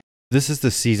This is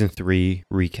the Season 3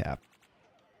 recap.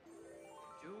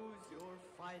 Choose your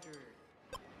fighter.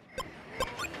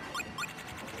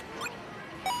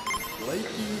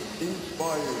 Slightly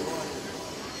inspired.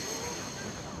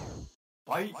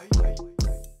 Fight.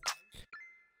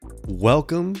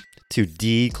 Welcome to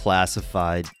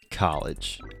Declassified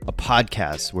College, a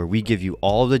podcast where we give you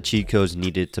all the cheat codes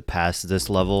needed to pass this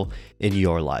level in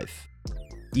your life.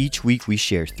 Each week we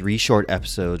share 3 short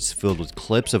episodes filled with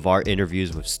clips of our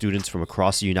interviews with students from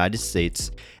across the United States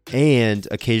and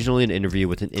occasionally an interview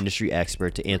with an industry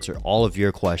expert to answer all of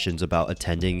your questions about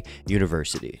attending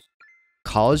university.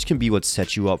 College can be what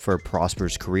sets you up for a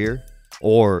prosperous career,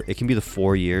 or it can be the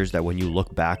 4 years that when you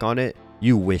look back on it,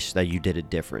 you wish that you did it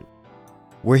different.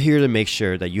 We're here to make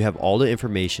sure that you have all the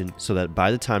information so that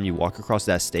by the time you walk across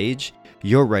that stage,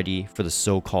 you're ready for the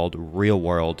so-called real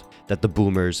world that the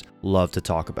boomers love to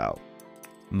talk about.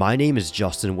 My name is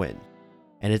Justin Wynn,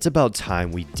 and it's about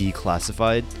time we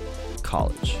declassified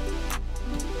college.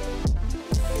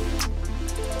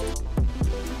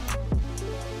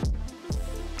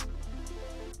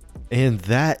 And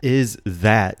that is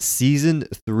that. Season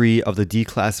 3 of the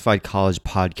Declassified College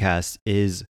podcast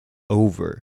is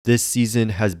over. This season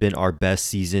has been our best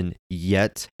season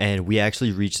yet, and we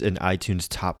actually reached an iTunes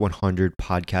Top 100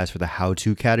 podcast for the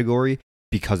how-to category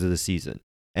because of the season.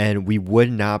 And we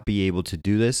would not be able to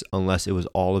do this unless it was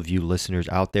all of you listeners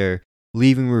out there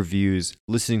leaving reviews,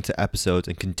 listening to episodes,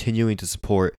 and continuing to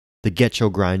support the Get Your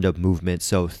Grind Up movement.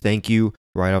 So thank you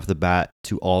right off the bat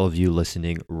to all of you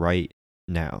listening right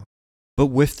now. But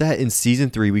with that, in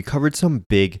season 3, we covered some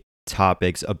big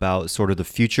topics about sort of the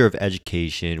future of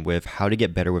education, with how to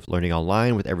get better with learning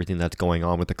online, with everything that's going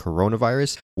on with the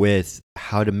coronavirus, with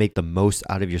how to make the most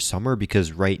out of your summer,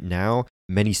 because right now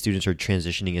many students are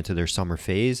transitioning into their summer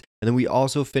phase. And then we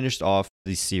also finished off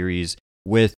the series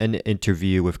with an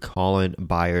interview with Colin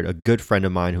Byard, a good friend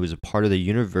of mine who is a part of the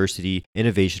University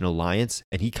Innovation Alliance,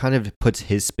 and he kind of puts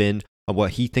his spin on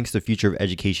what he thinks the future of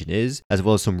education is, as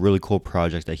well as some really cool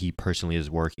projects that he personally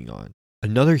is working on.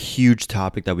 Another huge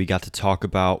topic that we got to talk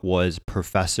about was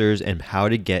professors and how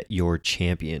to get your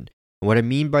champion. And what I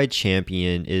mean by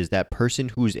champion is that person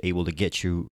who's able to get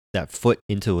you that foot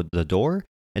into the door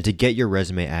and to get your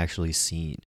resume actually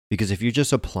seen. Because if you're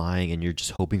just applying and you're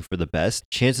just hoping for the best,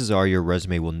 chances are your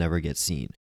resume will never get seen.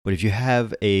 But if you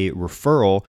have a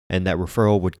referral, and that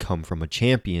referral would come from a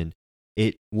champion,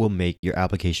 it will make your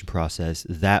application process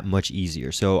that much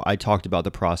easier. So I talked about the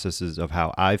processes of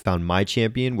how I found my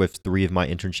champion with 3 of my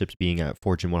internships being at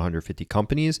Fortune 150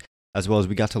 companies, as well as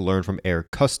we got to learn from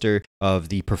Eric Custer of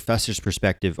the professor's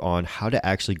perspective on how to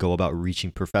actually go about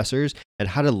reaching professors and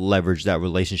how to leverage that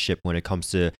relationship when it comes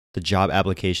to the job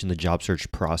application, the job search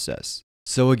process.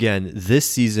 So again, this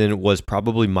season was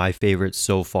probably my favorite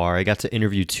so far. I got to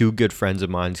interview 2 good friends of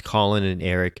mine, Colin and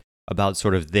Eric, about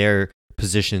sort of their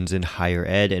positions in higher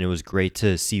ed, and it was great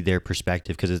to see their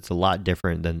perspective because it's a lot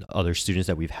different than other students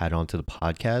that we've had onto the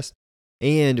podcast.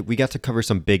 And we got to cover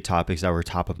some big topics that were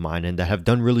top of mind and that have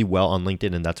done really well on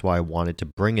LinkedIn, and that's why I wanted to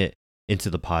bring it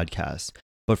into the podcast.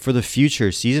 But for the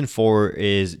future, season 4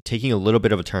 is taking a little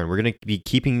bit of a turn. We're going to be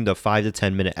keeping the 5 to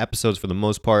 10 minute episodes for the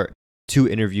most part, 2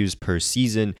 interviews per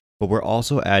season, but we're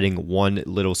also adding one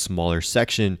little smaller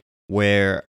section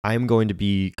where I'm going to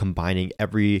be combining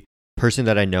every person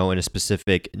that I know in a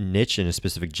specific niche, in a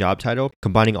specific job title,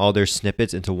 combining all their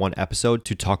snippets into one episode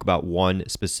to talk about one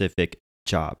specific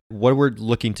job. What we're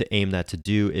looking to aim that to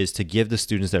do is to give the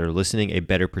students that are listening a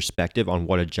better perspective on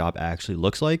what a job actually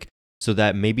looks like, so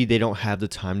that maybe they don't have the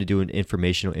time to do an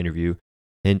informational interview.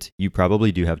 Hint, you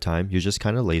probably do have time. You're just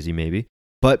kind of lazy maybe.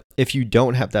 But if you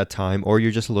don't have that time, or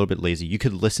you're just a little bit lazy, you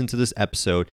could listen to this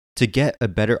episode to get a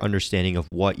better understanding of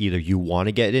what either you want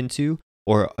to get into,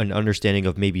 or an understanding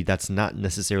of maybe that's not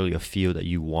necessarily a field that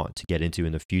you want to get into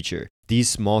in the future. These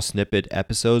small snippet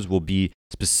episodes will be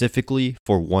specifically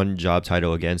for one job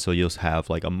title again, so you'll have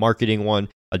like a marketing one,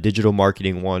 a digital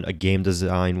marketing one, a game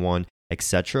design one,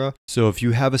 etc. So if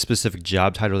you have a specific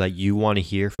job title that you want to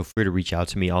hear, feel free to reach out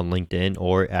to me on LinkedIn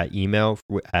or at email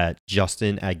at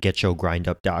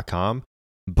justin@getyourgrindup.com.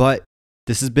 But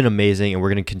this has been amazing, and we're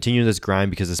going to continue this grind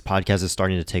because this podcast is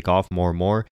starting to take off more and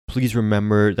more. Please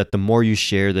remember that the more you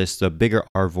share this, the bigger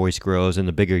our voice grows and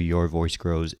the bigger your voice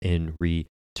grows in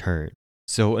return.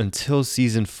 So until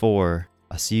season 4,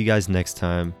 I'll see you guys next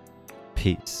time.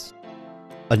 Peace.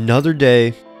 Another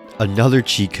day, another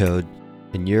cheat code,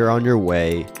 and you're on your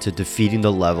way to defeating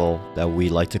the level that we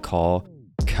like to call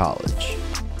college.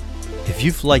 If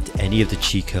you've liked any of the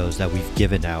cheat codes that we've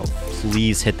given out,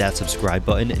 please hit that subscribe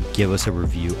button and give us a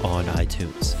review on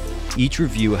iTunes. Each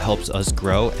review helps us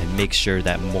grow and make sure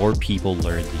that more people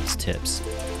learn these tips.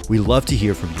 We love to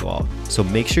hear from you all, so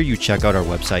make sure you check out our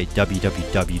website,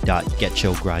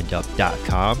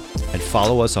 www.getchogrindup.com, and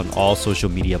follow us on all social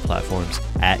media platforms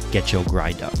at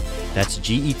GetChoGrindUp. That's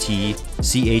GetChogrindup.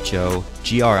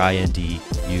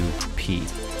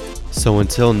 So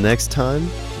until next time,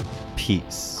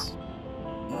 peace.